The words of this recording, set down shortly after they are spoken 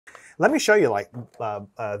Let me show you like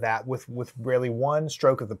that with really one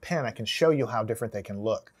stroke of the pen. I can show you how different they can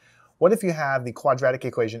look. What if you have the quadratic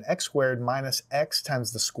equation x squared minus x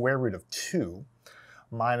times the square root of 2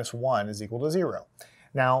 minus 1 is equal to 0?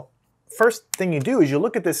 Now, first thing you do is you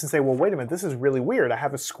look at this and say, well, wait a minute, this is really weird. I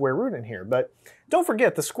have a square root in here. But don't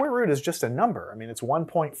forget, the square root is just a number. I mean, it's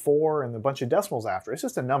 1.4 and a bunch of decimals after. It's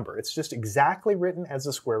just a number. It's just exactly written as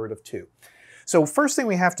the square root of 2. So first thing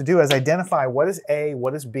we have to do is identify what is A,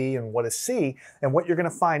 what is B, and what is C. And what you're going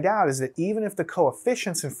to find out is that even if the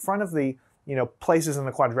coefficients in front of the places in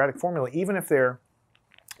the quadratic formula, even if they're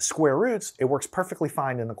square roots, it works perfectly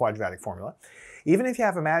fine in the quadratic formula. Even if you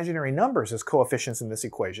have imaginary numbers as coefficients in this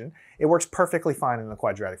equation, it works perfectly fine in the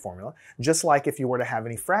quadratic formula. Just like if you were to have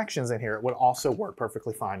any fractions in here, it would also work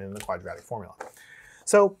perfectly fine in the quadratic formula.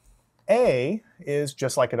 So A is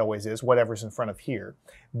just like it always is, whatever's in front of here.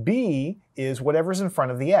 B is whatever's in front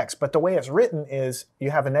of the x, but the way it's written is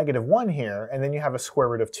you have a -1 here, and then you have a square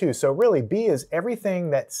root of 2. So really, B is everything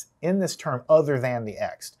that's in this term other than the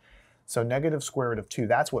x. So negative square root of 2,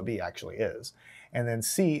 that's what B actually is. And then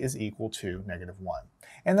C is equal to -1.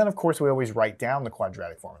 And then, of course, we always write down the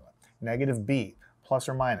quadratic formula. Negative B plus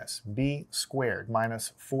or minus B squared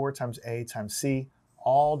minus 4 times A times C,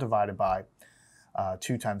 all divided by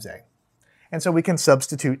 2 times A. And so we can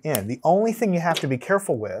substitute in. The only thing you have to be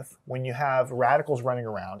careful with when you have radicals running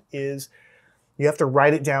around is you have to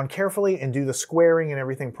write it down carefully and do the squaring and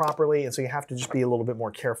everything properly. And so you have to just be a little bit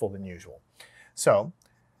more careful than usual. So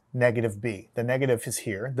negative B. The negative is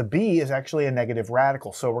here. The B is actually a negative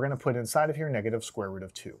radical. So we're going to put inside of here negative square root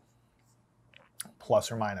of 2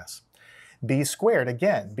 plus or minus. B squared,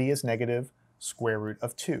 again, B is negative square root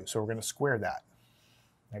of 2. So we're going to square that.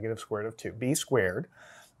 Negative square root of 2. B squared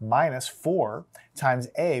minus 4 times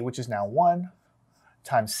A, which is now 1,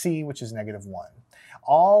 times C, which is -1.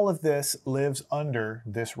 All of this lives under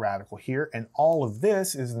this radical here, and all of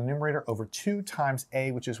this is the numerator over 2 times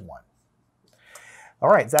A, which is 1. All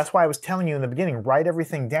right, that's why I was telling you in the beginning, write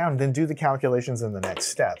everything down, then do the calculations in the next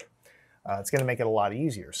step. It's going to make it a lot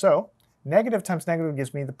easier. So negative times negative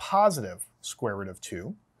gives me the positive square root of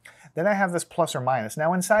 2. Then I have this plus or minus.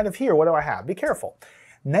 Now inside of here, what do I have? Be careful.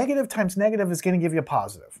 Negative times negative is going to give you a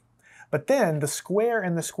positive. But then the square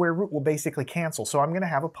and the square root will basically cancel, so I'm going to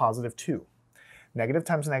have a positive 2. Negative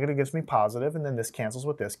times negative gives me positive, and then this cancels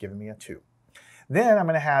with this, giving me a 2. Then I'm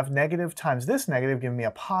going to have negative times this negative giving me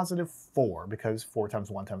a positive 4, because 4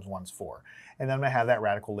 times 1 times 1 is 4. And then I'm going to have that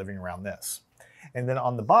radical living around this. And then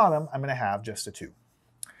on the bottom, I'm going to have just a 2.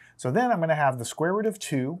 So then I'm going to have the square root of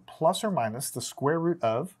 2 plus or minus the square root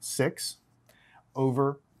of 6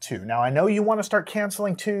 over 2. Now I know you want to start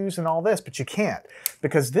canceling 2's and all this, but you can't,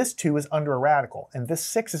 because this 2 is under a radical, and this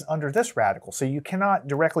 6 is under this radical, so you cannot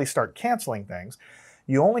directly start canceling things.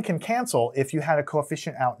 You only can cancel if you had a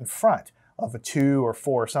coefficient out in front of a 2 or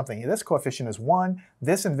 4 or something. This coefficient is 1,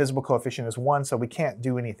 this invisible coefficient is 1, so we can't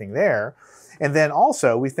do anything there. And then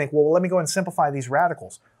also we think, well, let me go and simplify these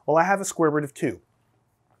radicals. Well, I have a square root of 2.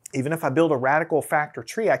 Even if I build a radical factor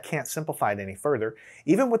tree, I can't simplify it any further.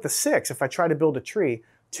 Even with the 6, if I try to build a tree,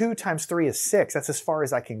 2 times 3 is 6. That's as far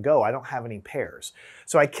as I can go. I don't have any pairs.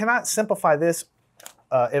 So I cannot simplify this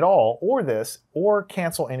at all, or this, or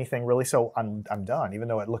cancel anything really, so I'm done. Even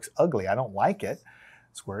though it looks ugly, I don't like it.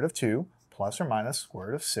 Square root of 2 plus or minus square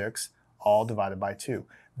root of 6, all divided by 2.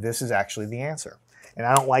 This is actually the answer. And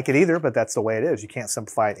I don't like it either, but that's the way it is. You can't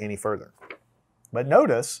simplify it any further. But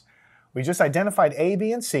notice, we just identified A,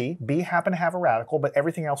 B, and C. B happened to have a radical, but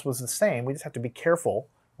everything else was the same. We just have to be careful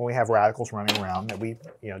when we have radicals running around that we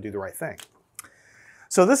do the right thing.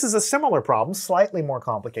 So this is a similar problem, slightly more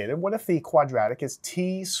complicated. What if the quadratic is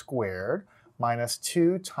t squared minus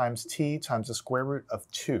 2 times t times the square root of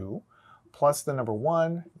 2 plus the number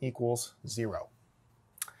 1 equals 0?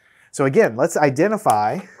 So again, let's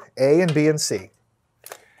identify A and B and C.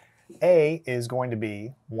 A is going to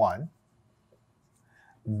be 1.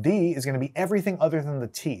 B is going to be everything other than the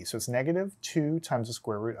t. So it's -2 times the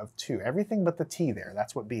square root of 2. Everything but the t there.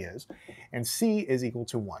 That's what B is. And C is equal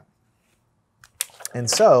to 1. And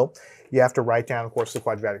so you have to write down, of course, the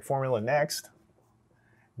quadratic formula next.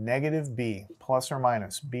 Negative B plus or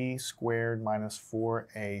minus B squared minus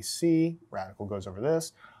 4AC, radical goes over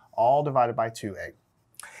this, all divided by 2A.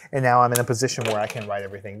 And now I'm in a position where I can write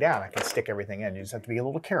everything down. I can stick everything in. You just have to be a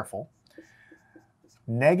little careful.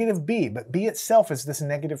 Negative B, but B itself is this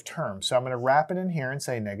negative term. So I'm going to wrap it in here and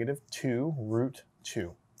say -2 root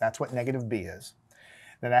 2. That's what negative B is.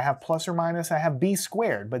 Then I have plus or minus, I have B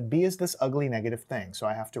squared, but B is this ugly negative thing. So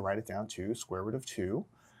I have to write it down to square root of 2.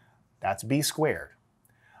 That's B squared.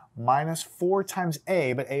 Minus 4 times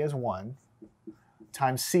A, but A is 1,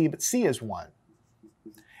 times C, but C is 1.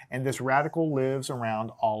 And this radical lives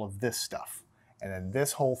around all of this stuff. And then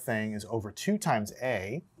this whole thing is over 2 times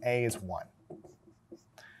a. A is 1,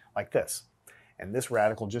 like this. And this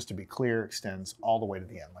radical, just to be clear, extends all the way to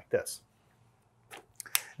the end, like this.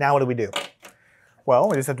 Now what do we do? Well,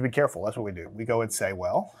 we just have to be careful. That's what we do. We go and say,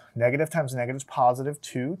 well, negative times negative is positive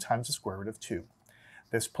 2 times the square root of 2.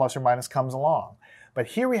 This plus or minus comes along. But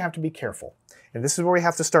here we have to be careful. And this is where we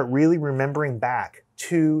have to start really remembering back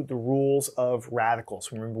to the rules of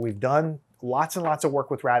radicals. Remember, we've done lots and lots of work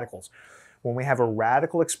with radicals. When we have a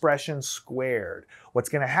radical expression squared, what's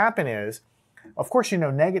going to happen is, of course, you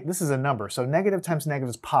know, this is a number, so negative times negative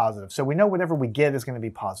is positive. So we know whatever we get is going to be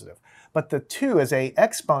positive. But the 2 as a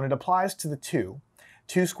exponent applies to the 2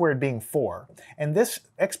 squared being 4. And this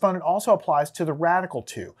exponent also applies to the radical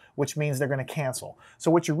 2, which means they're going to cancel.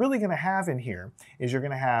 So what you're really going to have in here is you're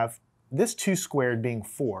going to have this 2 squared being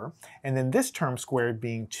 4, and then this term squared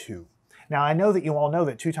being 2. Now I know that you all know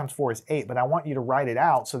that 2 times 4 is 8, but I want you to write it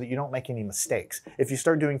out so that you don't make any mistakes. If you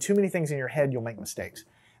start doing too many things in your head, you'll make mistakes.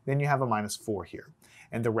 Then you have a minus 4 here,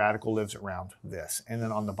 and the radical lives around this. And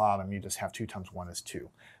then on the bottom, you just have 2 times 1 is 2.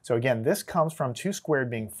 So again, this comes from 2 squared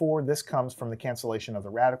being 4. This comes from the cancellation of the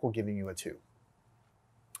radical, giving you a 2.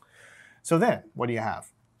 So then, what do you have?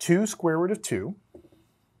 2 square root of 2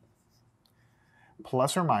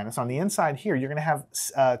 plus or minus. On the inside here, you're going to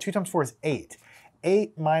have 2 times 4 is 8.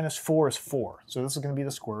 8 minus 4 is 4. So this is going to be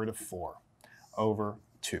the square root of 4 over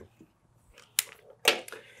 2.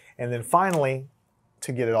 And then finally,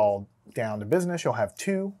 to get it all down to business, you'll have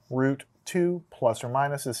 2 root 2 plus or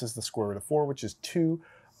minus. This is the square root of 4, which is 2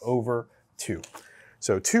 over 2.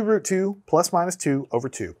 So 2 root 2 plus minus 2 over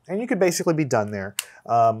 2. And you could basically be done there.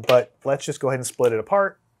 But let's just go ahead and split it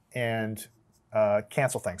apart and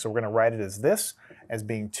cancel things. So we're going to write it as this, as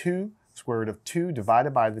being 2 square root of 2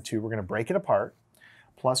 divided by the 2. We're going to break it apart,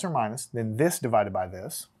 plus or minus, then this divided by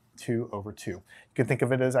this, 2 over 2. You could think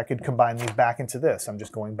of it as I could combine these back into this. I'm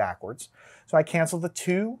just going backwards. So I cancel the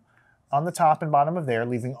 2 on the top and bottom of there,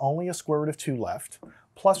 leaving only a square root of 2 left,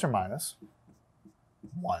 plus or minus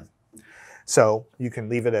 1. So you can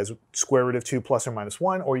leave it as square root of 2 plus or minus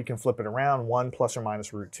 1, or you can flip it around, 1 plus or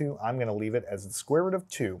minus root 2. I'm going to leave it as the square root of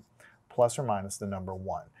 2 plus or minus the number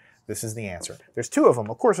 1. This is the answer. There's 2 of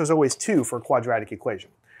them. Of course, there's always 2 for a quadratic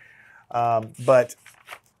equation. But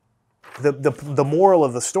the moral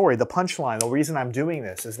of the story, the punchline, the reason I'm doing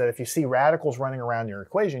this is that if you see radicals running around your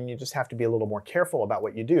equation, you just have to be a little more careful about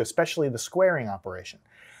what you do, especially the squaring operation,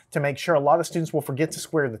 to make sure. A lot of students will forget to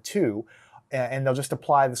square the 2, and they'll just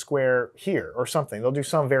apply the square here or something. They'll do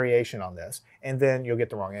some variation on this, and then you'll get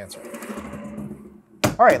the wrong answer.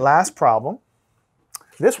 All right, last problem.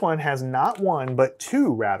 This one has not 1, but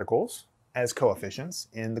 2 radicals as coefficients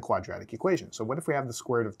in the quadratic equation. So what if we have the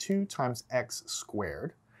square root of 2 times x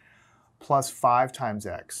squared plus 5 times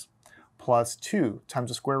x plus 2 times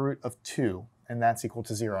the square root of 2, and that's equal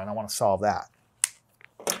to 0, and I want to solve that.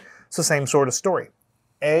 So same sort of story.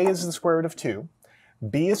 A is the square root of 2,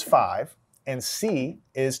 b is 5, and c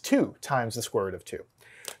is 2 times the square root of 2.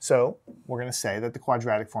 So we're going to say that the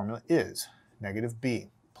quadratic formula is negative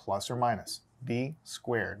b plus or minus b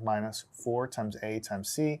squared minus 4 times a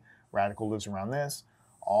times c, radical lives around this,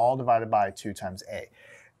 all divided by 2 times a.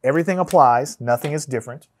 Everything applies, nothing is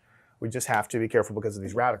different. We just have to be careful because of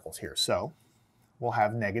these radicals here. So we'll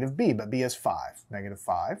have negative b, but b is 5. Negative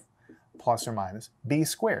 5 plus or minus b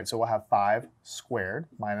squared. So we'll have 5 squared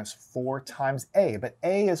minus 4 times a, but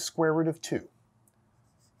a is square root of 2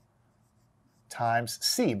 times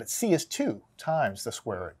c, but c is 2 times the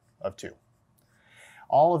square root of 2.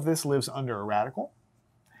 All of this lives under a radical,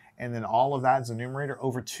 and then all of that is the numerator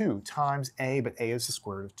over 2 times a, but a is the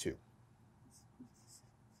square root of 2.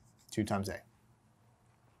 2 times a.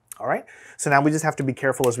 All right, so now we just have to be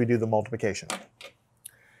careful as we do the multiplication.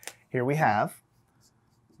 Here we have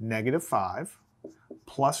negative 5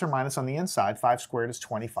 plus or minus on the inside. 5 squared is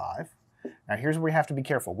 25. Now here's where we have to be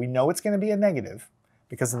careful. We know it's going to be a negative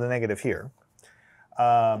because of the negative here.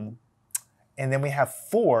 And then we have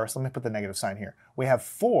 4, so let me put the negative sign here. We have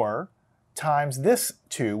 4 times this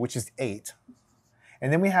 2, which is 8.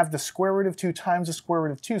 And then we have the square root of 2 times the square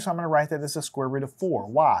root of 2, so I'm going to write that as the square root of 4.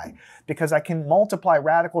 Why? Because I can multiply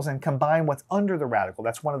radicals and combine what's under the radical.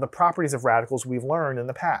 That's one of the properties of radicals we've learned in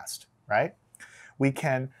the past, right? We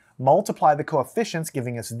can multiply the coefficients,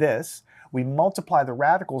 giving us this. We multiply the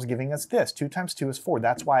radicals, giving us this. 2 times 2 is 4.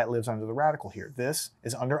 That's why it lives under the radical here. This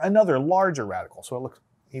is under another larger radical, so it looks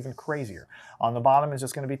even crazier. On the bottom is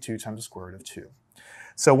just going to be 2 times the square root of 2.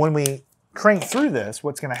 So when we crank through this,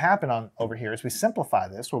 what's going to happen over here is we simplify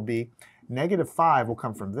this will be negative 5 will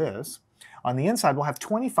come from this. On the inside, we'll have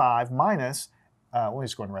 25 minus, let me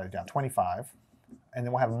just go ahead and write it down, 25 And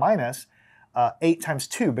then we'll have minus 8 times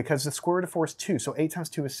 2, because the square root of 4 is 2, so 8 times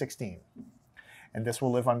 2 is 16. And this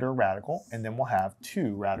will live under a radical, and then we'll have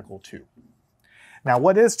 2 radical 2. Now,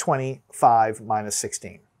 what is 25 minus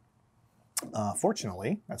 16?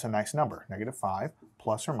 Fortunately, that's a nice number, negative 5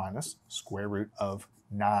 plus or minus square root of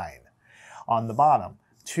 9. On the bottom,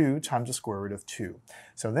 2 times the square root of 2.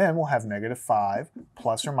 So then we'll have negative 5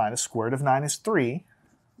 plus or minus square root of 9 is 3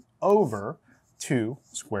 over 2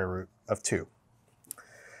 square root of 2.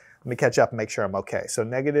 Let me catch up and make sure I'm okay. So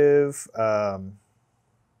negative,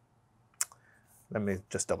 let me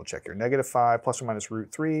just double check here. Negative 5 plus or minus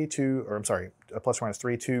root 3, 2, or I'm sorry, plus or minus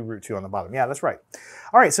 3, 2, root 2 on the bottom. Yeah, that's right.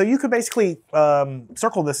 All right, so you could basically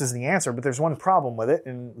circle this as the answer, but there's one problem with it.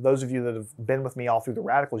 And those of you that have been with me all through the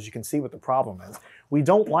radicals, you can see what the problem is. We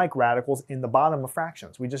don't like radicals in the bottom of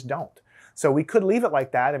fractions. We just don't. So we could leave it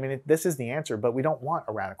like that. I mean, this is the answer, but we don't want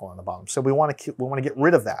a radical in the bottom. So we want to get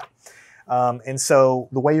rid of that. And so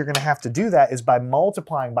the way you're going to have to do that is by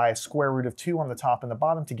multiplying by a square root of 2 on the top and the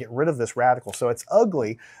bottom to get rid of this radical. So it's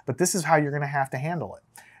ugly, but this is how you're going to have to handle it.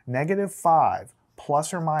 Negative 5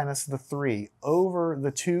 plus or minus the 3 over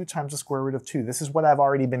the 2 times the square root of 2. This is what I've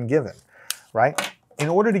already been given, right? In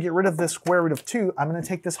order to get rid of this square root of 2, I'm going to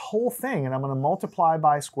take this whole thing and I'm going to multiply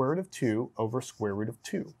by square root of 2 over square root of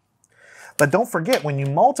 2. But don't forget, when you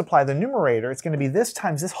multiply the numerator, it's going to be this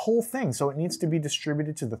times this whole thing. So it needs to be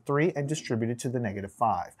distributed to the 3 and distributed to the negative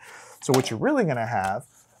 5. So what you're really going to have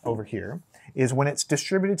over here is when it's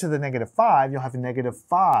distributed to the negative 5, you'll have a negative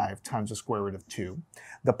 5 times the square root of 2.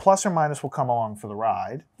 The plus or minus will come along for the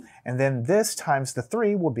ride. And then this times the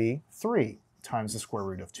 3 will be 3 times the square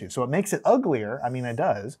root of 2. So it makes it uglier. I mean, it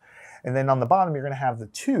does. And then on the bottom, you're going to have the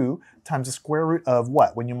 2 times the square root of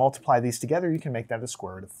what? When you multiply these together, you can make that a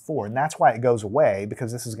square root of 4. And that's why it goes away,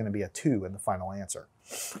 because this is going to be a 2 in the final answer.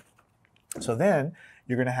 So then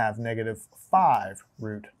you're going to have negative 5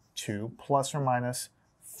 root 2 plus or minus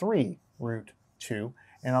 3 root 2.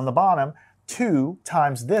 And on the bottom, 2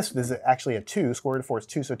 times this is actually a 2. Square root of 4 is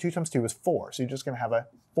 2. So 2 times 2 is 4. So you're just going to have a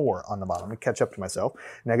 4 on the bottom. Let me catch up to myself.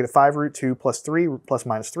 Negative 5 root 2 plus 3 plus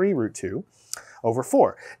minus 3 root 2 over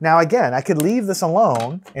 4. Now again, I could leave this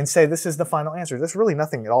alone and say this is the final answer. There's really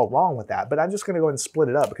nothing at all wrong with that, but I'm just going to go ahead and split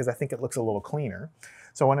it up because I think it looks a little cleaner.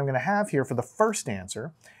 So what I'm going to have here for the first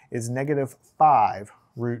answer is negative 5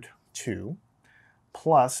 root 2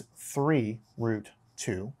 plus 3 root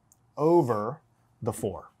 2 over the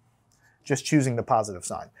 4. Just choosing the positive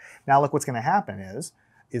sign. Now look, what's going to happen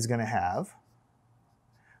is going to have,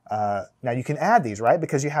 now you can add these, right?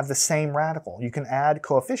 Because you have the same radical. You can add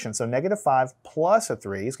coefficients. So negative 5 plus a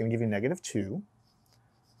 3 is going to give you negative 2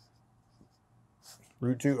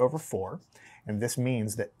 root 2 over 4. And this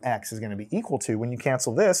means that x is going to be equal to, when you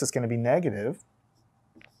cancel this, it's going to be negative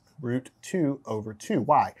root 2 over 2.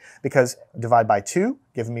 Why? Because divide by 2,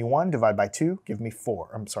 give me 1. Divide by 2, give me 4.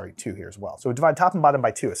 I'm sorry, 2 here as well. So divide top and bottom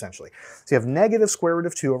by 2, essentially. So you have negative square root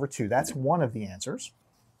of 2 over 2. That's one of the answers.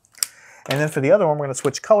 And then for the other one, we're going to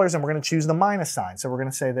switch colors and we're going to choose the minus sign. So we're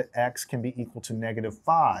going to say that x can be equal to negative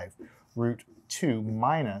 5 root 2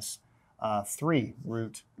 minus 3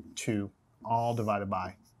 root 2, all divided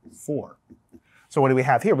by 4. So what do we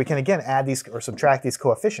have here? We can again add these or subtract these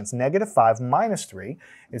coefficients. Negative 5 minus 3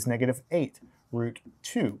 is negative 8 root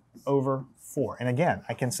 2 over 4. And again,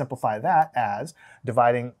 I can simplify that as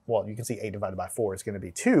dividing, well, you can see 8 divided by 4 is going to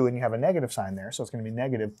be 2, and you have a negative sign there, so it's going to be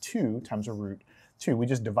negative 2 times a root 2. We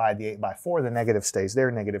just divide the 8 by 4, the negative stays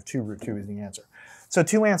there, negative 2 root 2 is the answer. So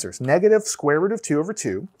two answers, negative square root of 2 over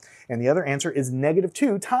 2, and the other answer is negative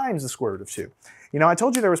 2 times the square root of 2. You know, I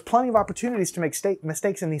told you there was plenty of opportunities to make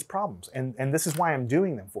mistakes in these problems, and this is why I'm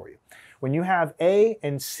doing them for you. When you have A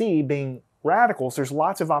and C being radicals, there's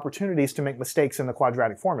lots of opportunities to make mistakes in the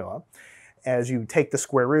quadratic formula as you take the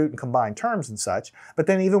square root and combine terms and such. But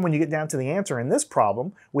then even when you get down to the answer in this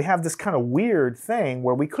problem, we have this kind of weird thing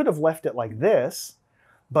where we could have left it like this,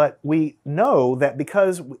 but we know that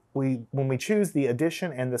because when we choose the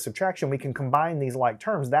addition and the subtraction, we can combine these like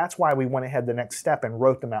terms. That's why we went ahead the next step and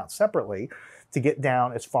wrote them out separately to get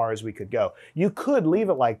down as far as we could go. You could leave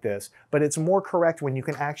it like this, but it's more correct when you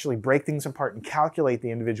can actually break things apart and calculate the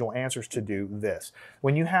individual answers to do this.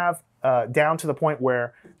 When you have down to the point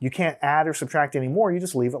where you can't add or subtract anymore, you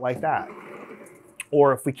just leave it like that.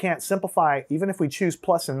 Or if we can't simplify, even if we choose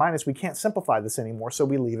plus and minus, we can't simplify this anymore, so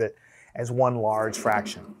we leave it as one large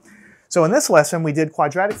fraction. So in this lesson, we did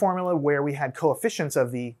quadratic formula where we had coefficients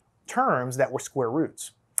of the terms that were square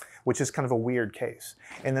roots, which is kind of a weird case.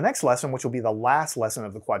 In the next lesson, which will be the last lesson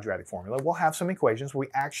of the quadratic formula, we'll have some equations where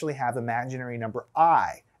we actually have imaginary number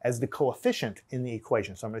I as the coefficient in the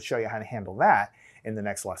equation. So I'm going to show you how to handle that in the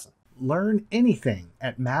next lesson. learn anything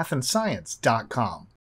at mathandscience.com.